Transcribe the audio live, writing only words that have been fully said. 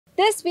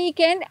This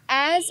weekend,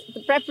 as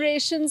the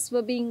preparations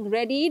were being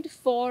readied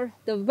for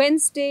the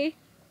Wednesday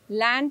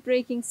land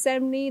breaking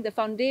ceremony, the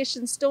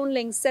foundation stone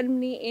laying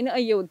ceremony in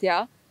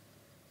Ayodhya,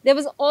 there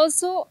was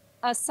also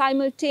a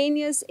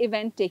simultaneous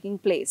event taking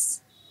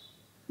place.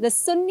 The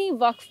Sunni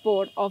Waqf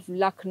Board of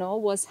Lucknow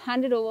was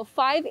handed over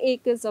 5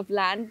 acres of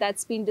land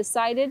that's been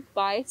decided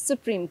by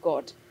Supreme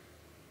Court.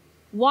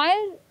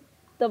 While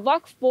the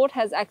Waqf Board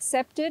has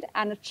accepted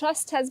and a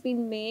trust has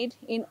been made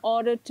in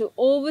order to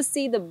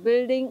oversee the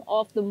building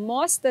of the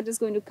mosque that is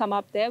going to come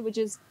up there, which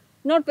is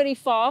not very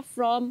far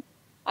from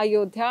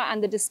Ayodhya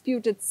and the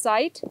disputed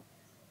site,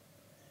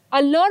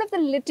 a lot of the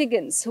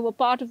litigants who were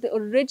part of the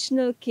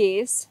original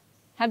case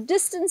have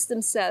distanced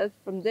themselves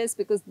from this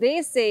because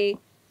they say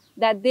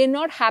that they're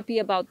not happy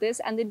about this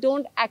and they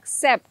don't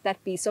accept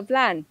that piece of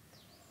land.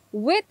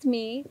 With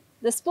me,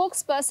 the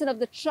spokesperson of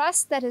the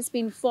trust that has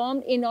been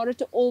formed in order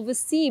to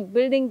oversee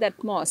building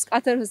that mosque,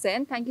 Athar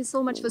Hussain. Thank you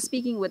so much for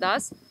speaking with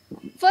us.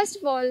 First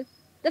of all,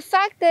 the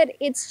fact that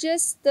it's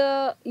just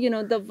the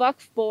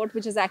Waqf board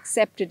which has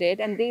accepted it,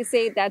 and they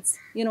say that's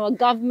a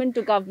government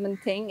to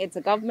government thing, it's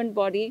a government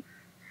body,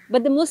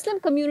 but the Muslim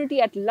community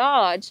at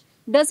large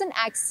doesn't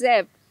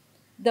accept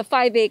the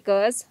 5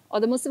 acres, or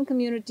the Muslim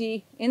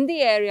community in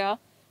the area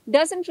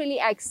doesn't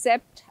really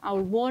accept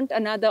or want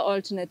another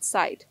alternate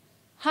site.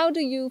 How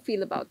do you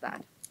feel about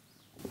that?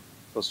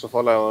 First of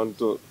all, I want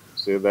to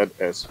say that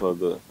as per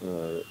the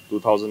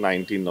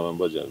 2019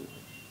 November Journal,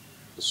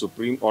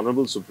 the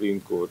Honorable Supreme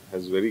Court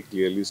has very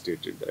clearly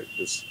stated that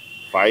this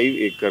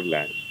 5-acre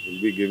land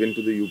will be given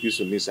to the UP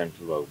Sunni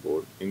Central Waqf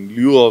Board in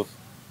lieu of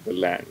the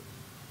land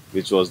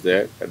which was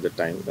there at the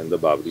time when the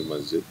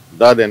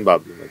then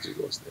Babri Masjid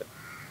was there.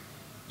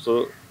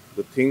 So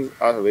the things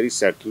are very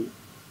settled.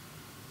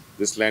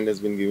 This land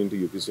has been given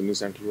to UP Sunni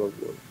Central Waqf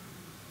Board,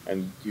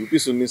 and UP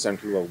Sunni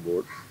Central Waqf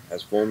Board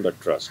has formed a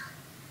trust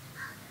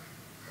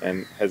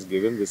and has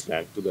given this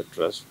land to the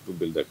trust to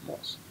build that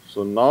mosque.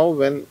 So now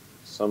when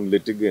some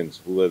litigants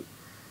who were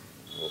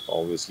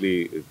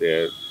obviously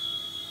there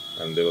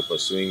and they were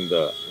pursuing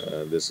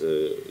this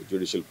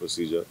judicial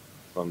procedure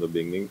from the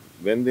beginning,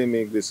 when they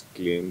make this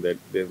claim that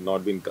they have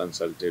not been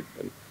consulted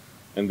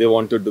and they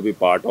wanted to be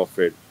part of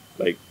it,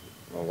 like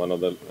one of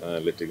the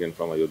litigants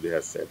from Ayodhya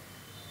has said.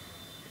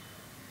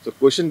 So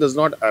question does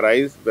not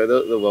arise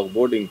whether the Waqf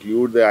board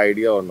include the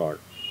idea or not.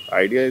 The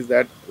idea is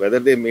that whether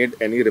they made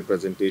any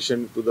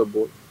representation to the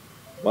board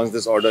once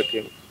this order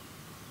came.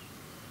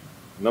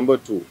 Number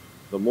 2,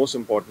 the most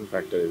important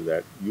factor is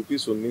that UP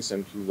Sunni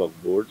Central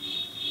Waqf Board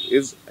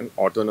is an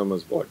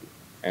autonomous body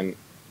and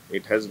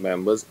it has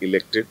members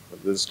elected.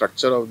 The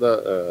structure of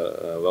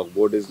the Waqf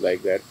board is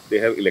like that. They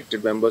have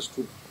elected members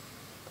too.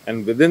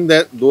 And within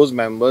those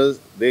members,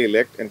 they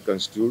elect and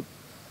constitute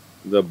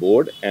the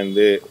board and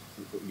they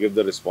give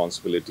the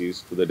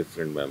responsibilities to the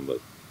different members.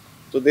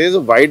 So there is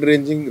a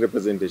wide-ranging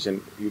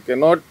representation. You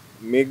cannot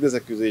make this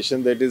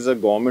accusation that it is a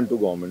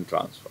government-to-government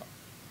transfer.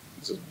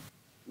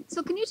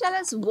 So can you tell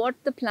us what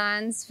the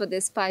plans for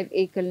this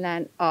 5-acre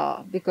land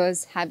are?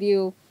 Because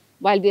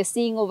while we are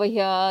seeing over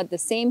here, the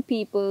same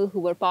people who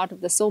were part of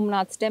the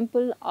Somnath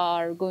temple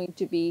are going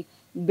to be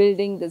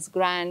building this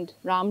grand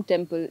Ram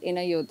temple in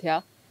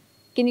Ayodhya.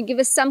 Can you give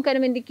us some kind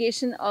of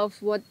indication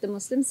of what the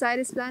Muslim side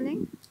is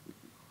planning?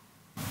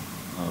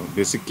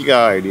 Basically,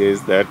 our idea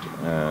is that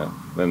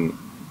when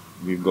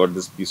we got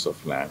this piece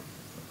of land,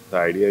 the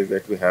idea is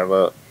that we have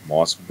a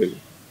mosque built.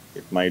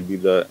 It might be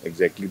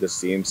exactly the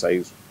same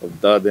size of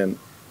the then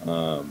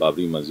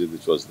Babri Masjid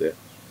which was there.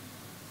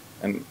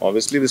 And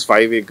obviously this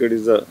 5 acres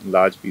is a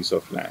large piece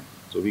of land.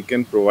 So we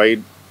can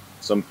provide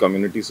some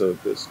community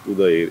service to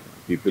the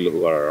people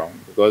who are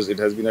around, because it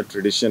has been a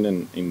tradition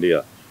in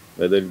India,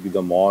 whether it be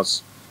the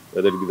mosque,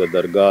 whether it be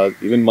the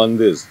dargahs, even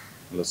mandirs,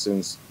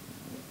 since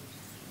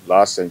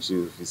last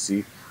century, if you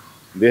see,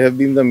 they have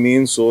been the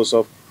main source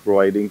of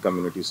providing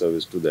community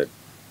service to that.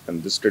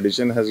 And this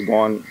tradition has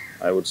gone,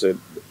 I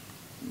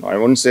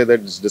wouldn't say that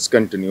it's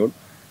discontinued,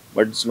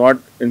 but it's not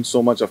in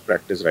so much of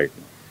practice right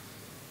now.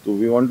 So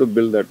we want to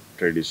build that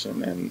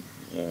tradition, and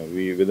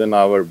within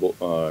our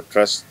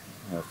trust,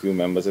 a few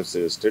members have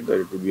suggested that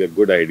it would be a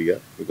good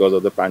idea because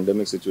of the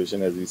pandemic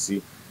situation. As we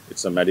see,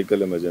 it's a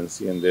medical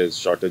emergency and there's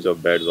shortage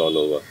of beds all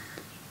over.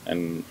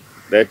 And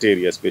that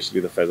area, especially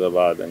the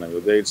Faizabad and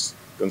Ayodhya, it's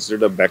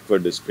considered a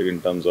backward district in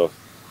terms of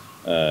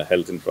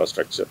health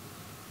infrastructure.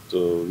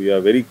 So we are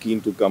very keen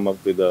to come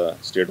up with a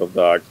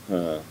state-of-the-art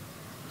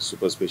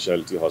super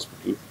specialty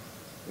hospital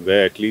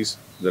where at least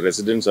the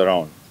residents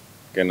around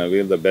can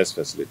avail the best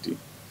facility,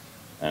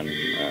 and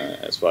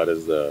as far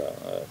as the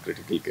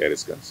critical care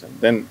is concerned.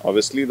 Then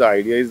obviously the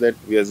idea is that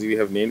as we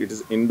have named, it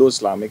is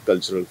Indo-Islamic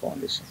Cultural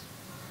Foundation.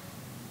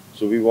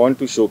 So we want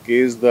to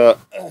showcase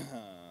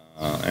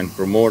and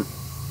promote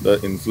the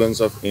influence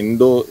of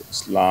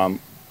Indo-Islamic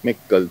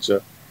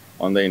culture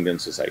on the Indian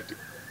society,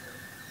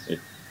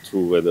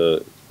 through whether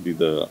it be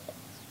the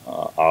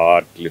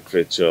art,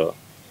 literature,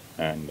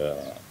 and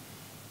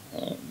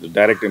the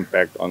direct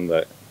impact on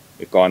the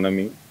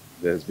economy.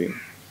 There has been,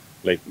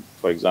 like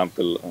for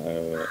example,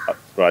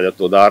 Raja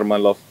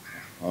Todarmal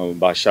of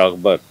Basha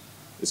Akbar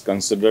is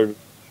considered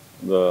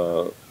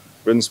the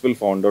principal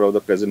founder of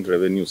the present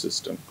revenue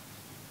system.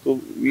 So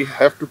we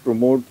have to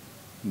promote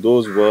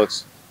those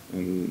works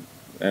and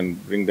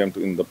bring them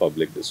in the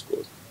public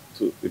discourse.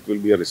 So it will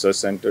be a research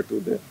center to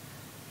there,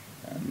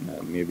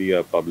 and maybe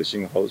a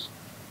publishing house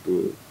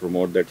to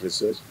promote that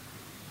research,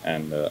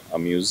 and a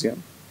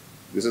museum.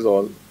 This is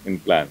all in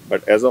plan.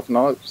 But as of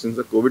now, since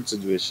the COVID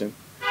situation,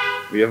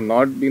 we have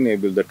not been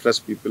able, the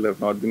trust people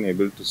have not been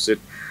able to sit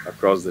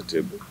across the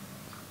table.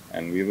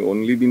 And we've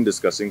only been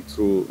discussing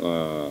through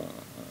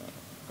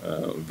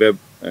web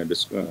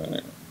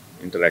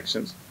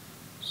interactions.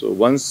 So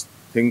once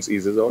things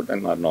eases out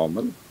and are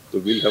normal, so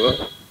we'll have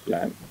a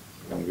plan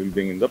and we'll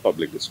bring in the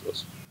public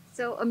discourse.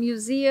 So a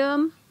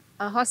museum,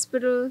 a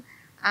hospital,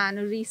 and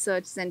a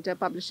research center,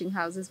 publishing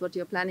house is what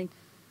you're planning.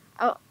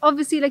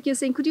 Obviously, like you're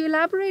saying, could you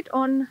elaborate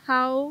on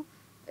how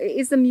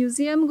is the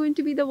museum going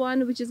to be the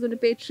one which is going to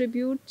pay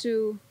tribute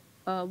to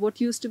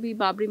what used to be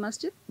Babri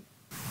Masjid?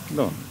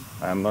 No,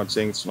 I'm not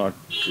saying it's not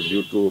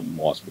tribute to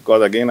mosque,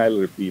 because again I'll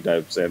repeat,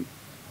 I've said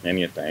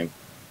many a time,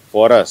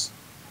 for us,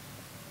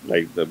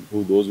 like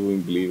those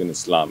who believe in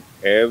Islam,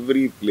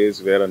 every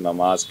place where a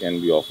namaz can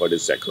be offered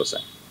is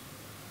sacrosanct.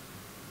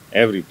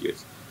 Every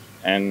place.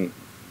 And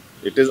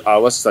it is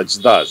our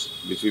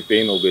sajdas which we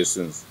pay in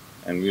obeisance,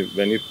 and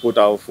when we put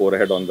our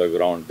forehead on the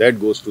ground, that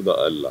goes to the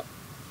Allah.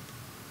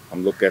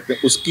 हम लोग कहते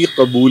हैं उसकी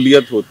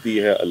कबूलियत होती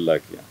है अल्लाह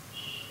की.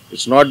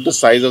 It's not the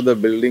size of the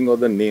building or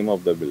the name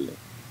of the building.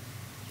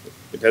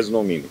 It has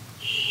no meaning.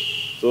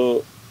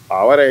 So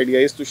our idea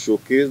is to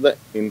showcase the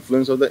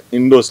influence of the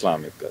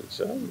Indo-Islamic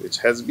culture, which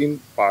has been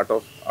part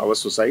of our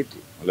society.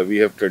 We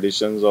have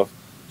traditions of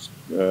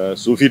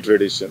Sufi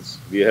traditions.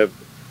 We have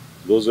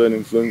those who have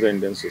influenced the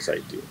Indian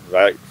society,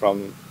 right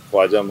from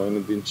Khwaja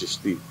Moinuddin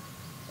Chishti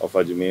of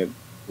Ajmer,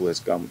 who has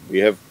come. We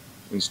have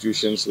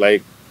institutions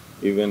like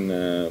even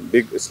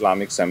big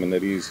Islamic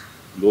seminaries,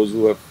 those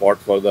who have fought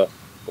for the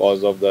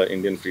cause of the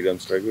Indian freedom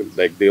struggle,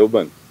 like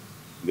Deoband.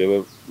 They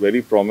were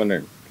very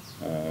prominent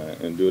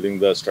during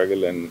the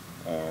struggle and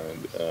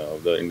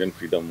of the Indian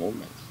freedom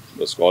movement.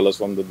 The scholars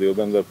from the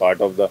Deoband were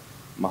part of the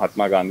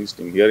Mahatma Gandhi's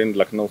team. Here in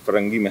Lucknow,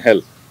 Farangi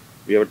Mahal,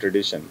 we have a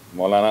tradition.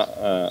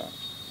 Maulana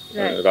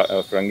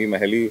Farangi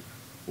Mahali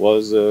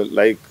was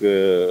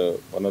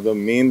one of the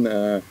main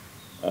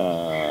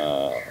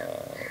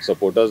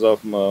supporters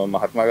of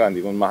Mahatma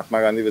Gandhi. When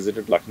Mahatma Gandhi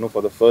visited Lucknow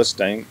for the first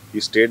time, he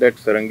stayed at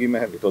Farangi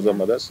Mahal. It was a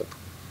madrasa.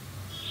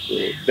 So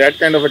that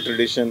kind of a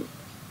tradition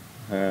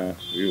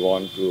we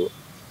want to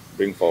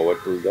bring forward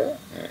to the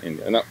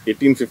India. Now,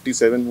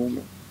 1857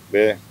 movement,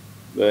 where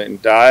the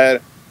entire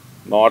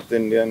North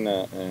Indian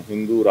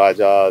Hindu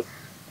Rajas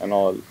and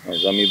all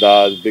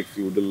zamindars, big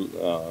feudal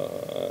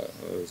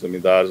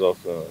zamindars of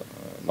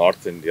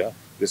North India,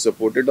 they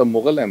supported a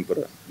Mughal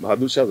emperor,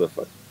 Bahadur Shah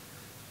Zafar.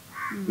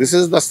 This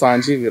is the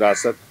Sanji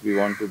Virasat we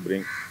want to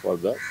bring for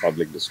the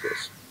public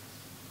discourse.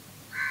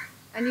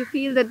 And you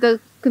feel that the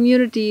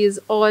community is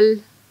all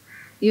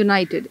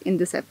united in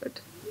this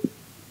effort?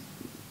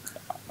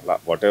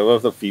 Whatever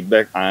the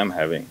feedback I am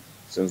having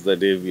since the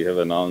day we have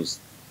announced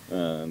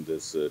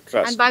this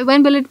trust. And by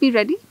when will it be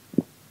ready?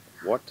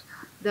 What?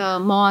 The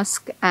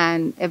mosque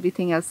and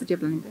everything else that you're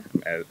planning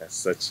there. As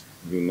such,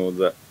 you know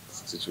the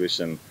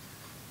situation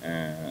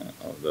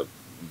of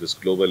this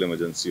global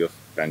emergency of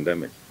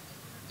pandemic.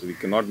 So we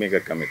cannot make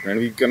a commitment.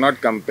 We cannot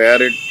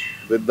compare it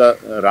with the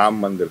Ram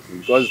Mandir,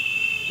 because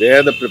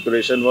there the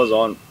preparation was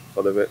on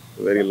for the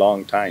very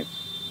long time.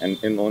 And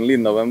in only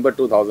November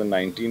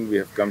 2019, we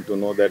have come to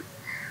know that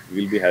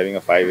we'll be having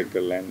a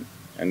 5-acre land,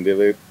 and they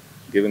were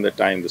given the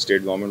time. The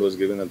state government was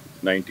given a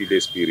 90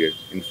 days period.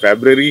 In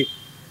February,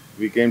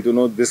 we came to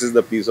know this is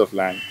the piece of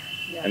land.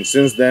 Yeah. And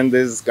since then,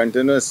 there's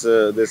continuous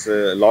this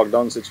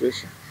lockdown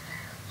situation.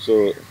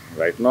 So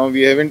right now,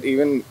 we haven't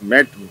even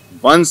met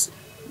once,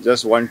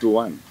 just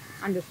one-to-one.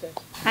 Understood.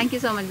 Thank you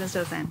so much, Mr.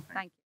 Hussain.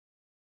 Thank you.